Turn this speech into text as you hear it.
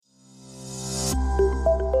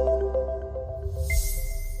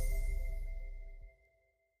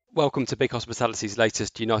Welcome to Big Hospitality's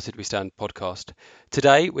latest United We Stand podcast.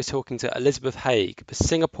 Today we're talking to Elizabeth Haigh, the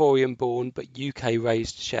Singaporean-born but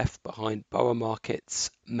UK-raised chef behind Borough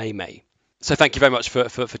Market's Mei Mei. So thank you very much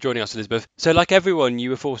for joining us, Elizabeth. So like everyone, you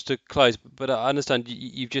were forced to close, but I understand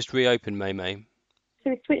you've just reopened Mei Mei. So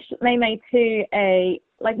we switched Mei Mei to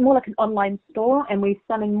more like an online store, and we're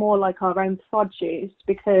selling more like our own produce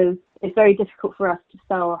because it's very difficult for us to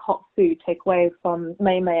sell hot food takeaway from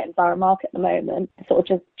Mei Mei and Borough Market at the moment. Sort of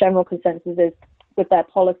just general consensus is with their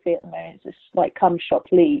policy at the moment, it's just like come shop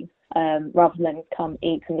leave rather than come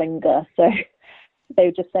eat and linger. So they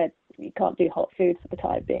just said you can't do hot food for the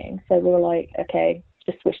time being. So we were like, okay,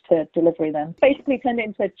 just switch to delivery then. Basically turned it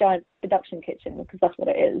into a giant production kitchen because that's what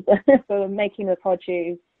it is. So we're making the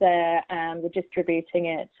produce there and we're distributing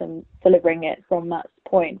it and delivering it from that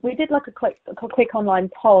point. We did like a quick online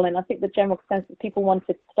poll, and I think the general consensus people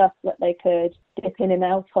wanted stuff that they could dip in and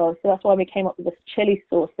out of. So that's why we came up with the chili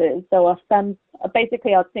sauces. So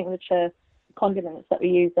basically our signature condiments that we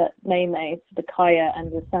use at Mei Mei, the kaya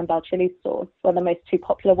and the sambal chili sauce, were the most two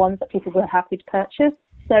popular ones that people were happy to purchase.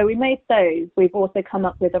 So we made those. We've also come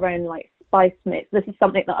up with our own spice mix. This is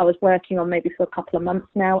something that I was working on maybe for a couple of months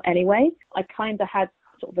now anyway. I kind of had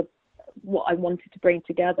sort of what I wanted to bring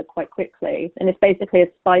together quite quickly. And it's basically a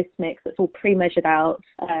spice mix that's all pre-measured out.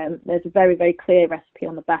 There's a very, very clear recipe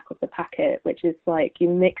on the back of the packet, which is like you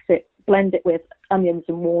mix it, blend it with onions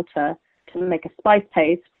and water to make a spice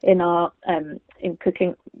paste. In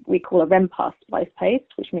cooking, we call a rempah spice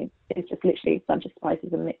paste, which means it's just literally a bunch of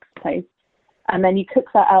spices and mixed paste. And then you cook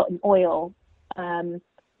that out in oil, and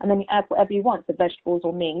then you add whatever you want, so vegetables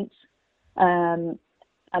or meat, and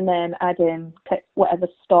then add in whatever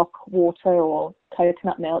stock, water or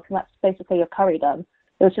coconut milk, and that's basically your curry done.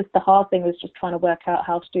 It was just the hard thing was just trying to work out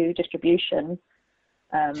how to do distribution,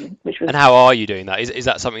 which was. And how are you doing that? Is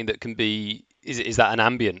that something that can be, is that an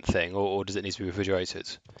ambient thing or does it need to be refrigerated?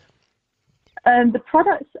 The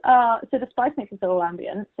products are, so the spice mixes are all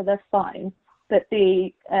ambient, so they're fine, but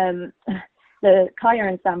the kaya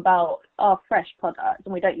and sambal are fresh products,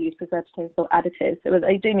 and we don't use preservatives or additives, so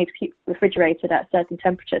they do need to keep refrigerated at a certain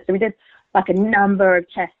temperature. So we did like a number of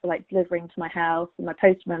tests for delivering to my house, and my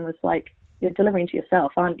postman was like, "You're delivering to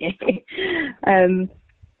yourself, aren't you?"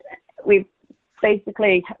 We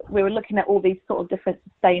were looking at all these sort of different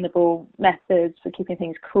sustainable methods for keeping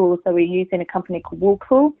things cool. So we're using a company called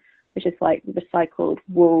Woolcool, which is like recycled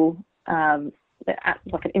wool that acts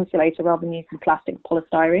like an insulator rather than using plastic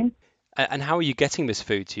polystyrene. And how are you getting this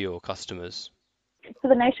food to your customers? For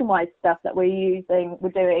the nationwide stuff that we're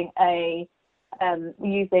doing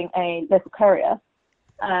using a local courier,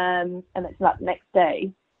 and it's like next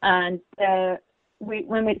day. And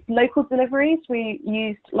when it's local deliveries, we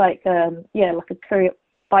used like a courier,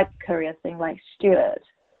 bike courier thing like Stuart.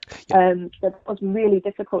 That was really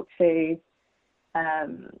difficult to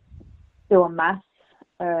do en masse,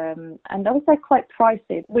 and I would say quite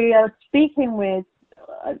pricey. We are speaking with.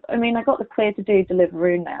 I got the clear to do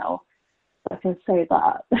Deliveroo now, so I can say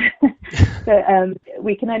that. But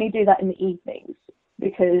we can only do that in the evenings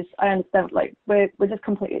because I understand we're just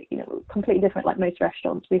completely different like most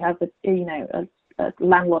restaurants. We have a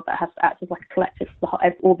landlord that has to act as like a collective for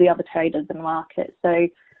all the other traders in the market. So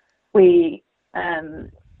they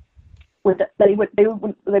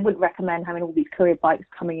wouldn't recommend having all these courier bikes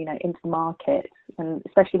coming into the market, and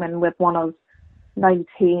especially when we're one of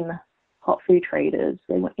 19 hot food traders.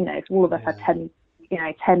 If all of us had 10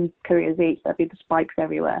 couriers each, there'd be just bikes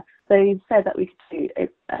everywhere. So he said that we could do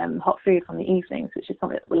hot food from the evenings, which is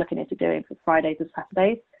something that we're looking into doing for Fridays and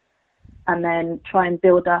Saturdays, and then try and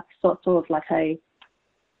build up sort of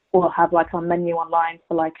we'll have like our menu online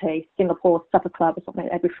for like a Singapore supper club or something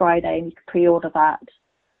every Friday, and you can pre-order that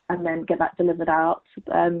and then get that delivered out.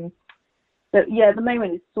 But yeah, at the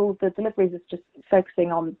moment, it's all the deliveries is just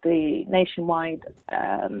focusing on the nationwide,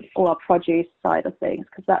 all our produce side of things,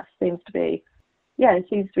 because that seems to be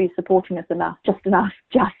supporting us enough.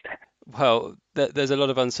 Well, there's a lot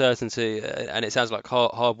of uncertainty, and it sounds like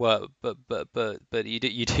hard work, but you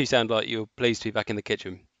do sound like you're pleased to be back in the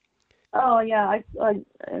kitchen. Oh yeah,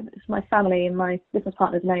 it's my family and my business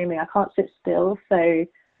partners know me. I can't sit still, so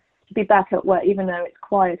to be back at work, even though it's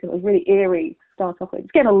quiet, it was really eerie to start off with.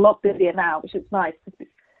 It's getting a lot busier now, which is nice because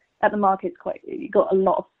at the market you've got a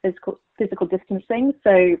lot of physical distancing.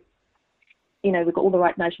 So we've got all the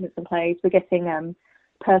right measurements in place. We're getting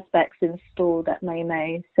perspex installed at Mei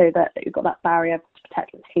Mei so that you've got that barrier to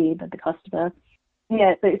protect the team and the customer.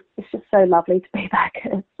 Yeah, so it's just so lovely to be back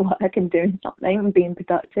at work and doing something and being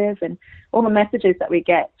productive, and all the messages that we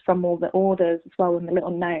get from all the orders as well and the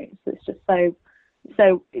little notes. It's just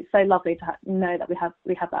it's so lovely to know that we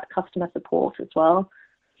have that customer support as well.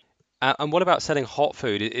 And what about selling hot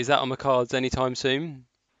food? Is that on the cards anytime soon?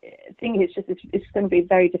 I think it's going to be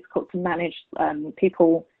very difficult to manage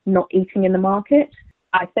people not eating in the market.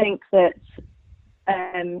 I think that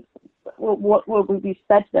what we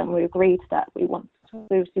said to them, we agreed that we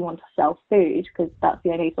obviously want to sell food because that's the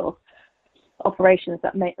only sort of operations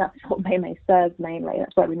that's what Maymay serves mainly.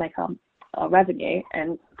 That's where we make our revenue.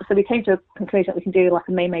 And so we came to a conclusion that we can do like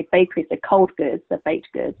a Maymay bakery, so cold goods, so baked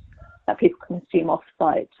goods that people can consume off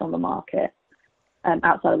site on the market,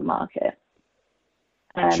 outside of the market.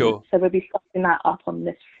 Sure. So we'll be starting that up on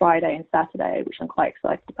this Friday and Saturday, which I'm quite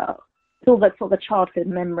excited about. It's all the sort of childhood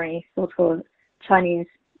memory, sort of Chinese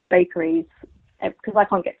bakeries, because I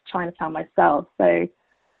can't get to Chinatown myself. So,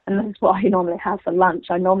 and this is what I normally have for lunch.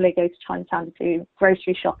 I normally go to Chinatown to do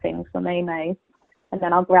grocery shopping for Maymay, and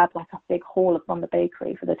then I'll grab like a big haul from the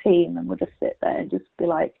bakery for the team, and we'll just sit there and just be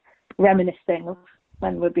like reminiscing of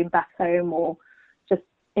when we've been back home, or just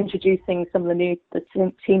introducing some of the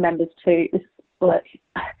team members to this. Like,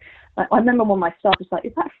 I remember one of my staff was like,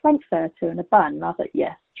 "Is that frankfurter in a bun?" And I was like,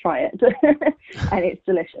 "Yes, try it," and it's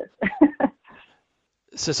delicious.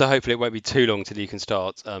 So hopefully it won't be too long till you can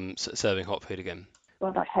start serving hot food again.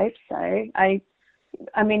 Well, I hope so.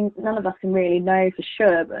 I mean, none of us can really know for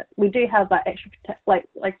sure, but we do have that extra like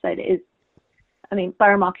I said, it is. I mean,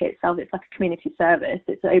 Borough Market itself, it's like a community service.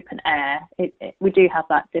 It's open air. We do have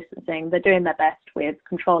that distancing. They're doing their best with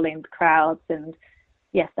controlling the crowds, and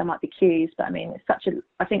yes, there might be queues, but I mean,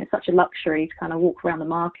 I think it's such a luxury to kind of walk around the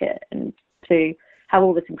market and to have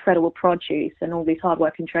all this incredible produce and all these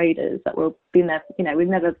hardworking traders that will be there. You know, we've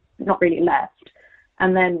never not really left,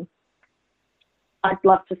 and then I'd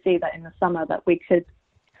love to see that in the summer that we could.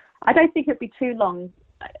 I don't think it'd be too long.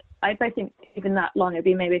 I don't think even that long. It'd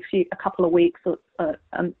be maybe a couple of weeks, or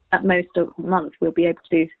at most a month. We'll be able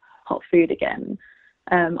to do hot food again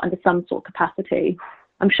under some sort of capacity.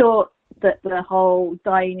 I'm sure that the whole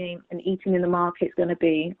dining and eating in the market is going to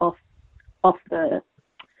be off the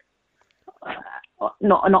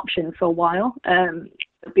not an option for a while.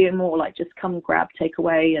 It'll be more like just come grab, take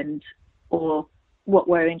away, or what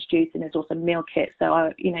we're introducing is also meal kits.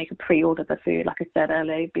 So you can pre-order the food. Like I said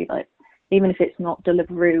earlier, it'd be like, even if it's not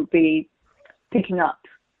delivery, we'll be picking up,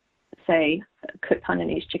 say, cooked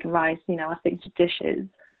Hainanese chicken rice, I think dishes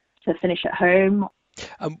to finish at home.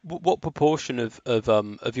 What proportion of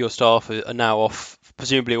your staff are now off?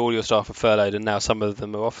 Presumably all your staff are furloughed, and now some of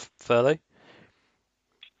them are off furlough?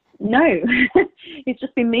 No, it's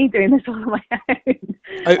just been me doing this all on my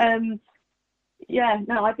own.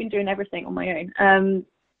 Oh. I've been doing everything on my own.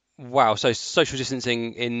 Wow, so social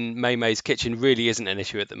distancing in Maymay's kitchen really isn't an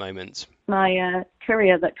issue at the moment. My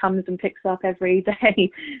courier that comes and picks up every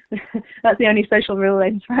day, that's the only social real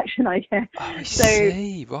interaction I get. Oh, I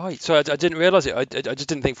see, right. So I didn't realise it. I just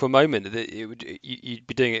didn't think for a moment that you'd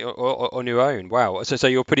be doing it on your own. Wow, so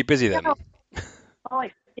you're pretty busy then.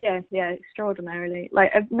 Yeah, extraordinarily.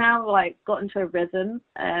 Like, I've now gotten to a rhythm.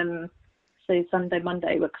 So Sunday,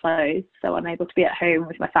 Monday we're closed, so I'm able to be at home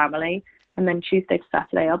with my family. And then Tuesday to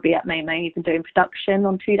Saturday, I'll be at Maymay, even doing production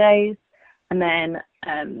on 2 days. And then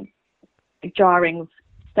jarring,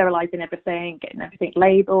 sterilising everything, getting everything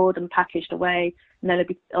labelled and packaged away. And then it'll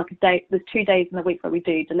be like a day, there's 2 days in the week where we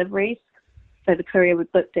do deliveries. So the courier was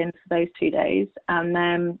booked in for those 2 days. And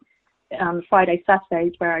then Friday,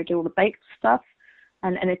 Saturdays where I do all the baked stuff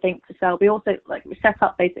and anything to sell. We also, we set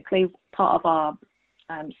up basically part of our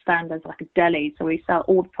stand as like a deli. So we sell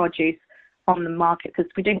all the produce on the market,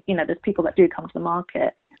 because we do, there's people that do come to the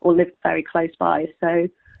market or live very close by, so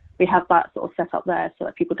we have that sort of set up there so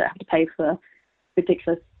that people don't have to pay for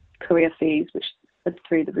ridiculous courier fees, which are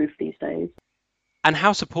through the roof these days. And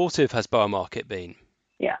how supportive has Borough Market been?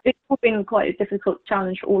 Yeah, it's been quite a difficult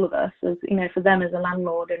challenge for all of us, as for them as a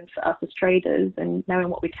landlord and for us as traders, and knowing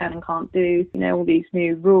what we can and can't do, all these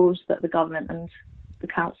new rules that the government and the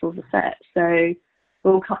councils have set. So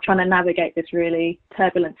we're all trying to navigate this really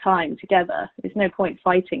turbulent time together. There's no point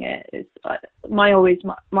fighting it. It's our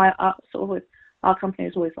company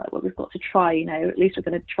is always like, well, we've got to try. At least we're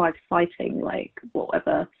going to try fighting.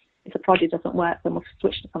 Whatever, if the project doesn't work, then we'll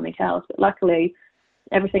switch to something else. But luckily,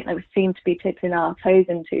 everything that we seem to be tipping our toes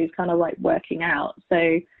into is kind of working out.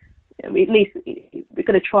 So at least we're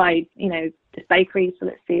going to try, this bakery. So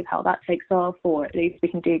let's see how that takes off, or at least we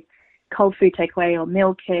can do cold food takeaway or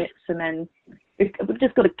meal kits, and then we've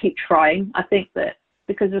just got to keep trying. I think that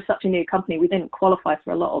because we're such a new company, we didn't qualify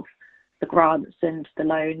for a lot of the grants and the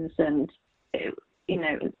loans and,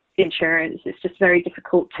 insurance. It's just very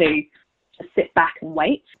difficult to sit back and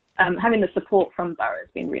wait. Having the support from Borough has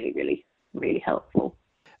been really, really, really helpful.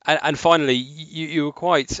 And finally, you were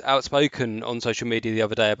quite outspoken on social media the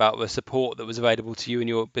other day about the support that was available to you and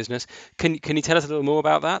your business. Can you tell us a little more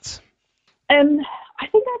about that? I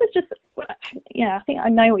think I was just, yeah, I think I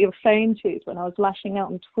know what you're referring to when I was lashing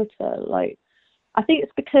out on Twitter. Like, I think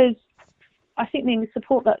it's because I think the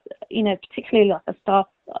support that, particularly like the staff,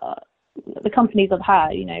 the companies I've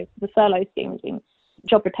had, the furlough scheme has been,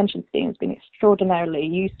 job retention scheme has been extraordinarily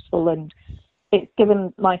useful, and it's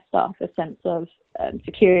given my staff a sense of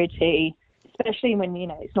security, especially when,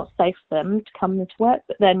 it's not safe for them to come into work.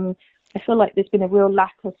 But then I feel like there's been a real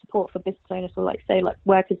lack of support for business owners, or like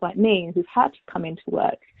workers like me who've had to come into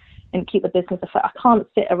work and keep the business afloat. I can't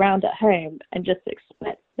sit around at home and just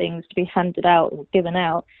expect things to be handed out or given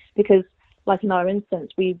out, because like in our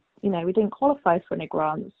instance, we didn't qualify for any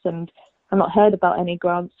grants, and I've not heard about any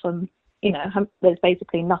grants from, there's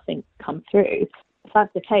basically nothing come through. If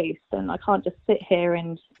that's the case, then I can't just sit here,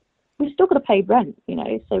 and we've still got to pay rent,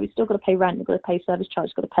 so we've still got to pay rent, we've got to pay service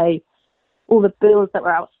charge, got to pay all the bills that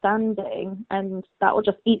were outstanding, and that will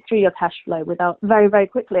just eat through your cash flow without very, very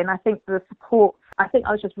quickly. And I think the support, I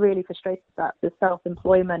was just really frustrated that the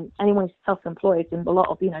self-employment, anyone who's self-employed, and a lot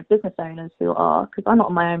of, business owners who are, because I'm not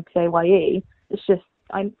on my own PAYE, it's just,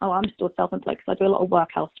 I'm still self-employed because I do a lot of work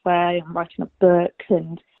elsewhere. I'm writing a book,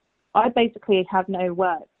 and I basically have no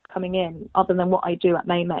work coming in other than what I do at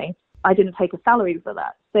May. I didn't take a salary for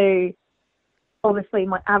that. So obviously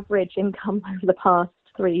my average income over the past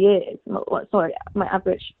 3 years, my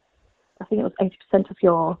average, I think it was 80% of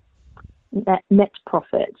your net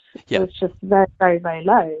profit. Yeah. It was just very, very, very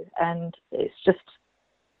low. And it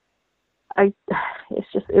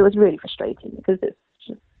was really frustrating, because it's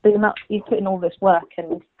just the amount you put in all this work,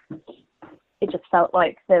 and it just felt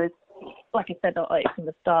like there was, like I said right from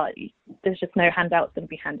the start, there's just no handouts going to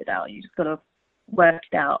be handed out. You just got to work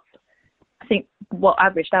it out. I think what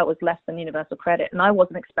averaged out was less than universal credit, and I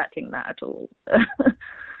wasn't expecting that at all.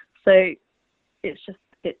 So it's just,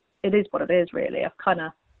 it is what it is, really. I've kind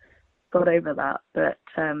of got over that, but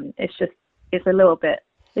it's just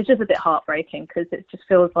a bit heartbreaking, because it just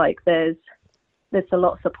feels like there's a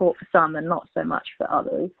lot of support for some and not so much for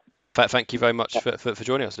others. Thank you very much for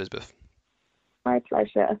joining us, Elizabeth. My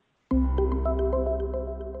pleasure.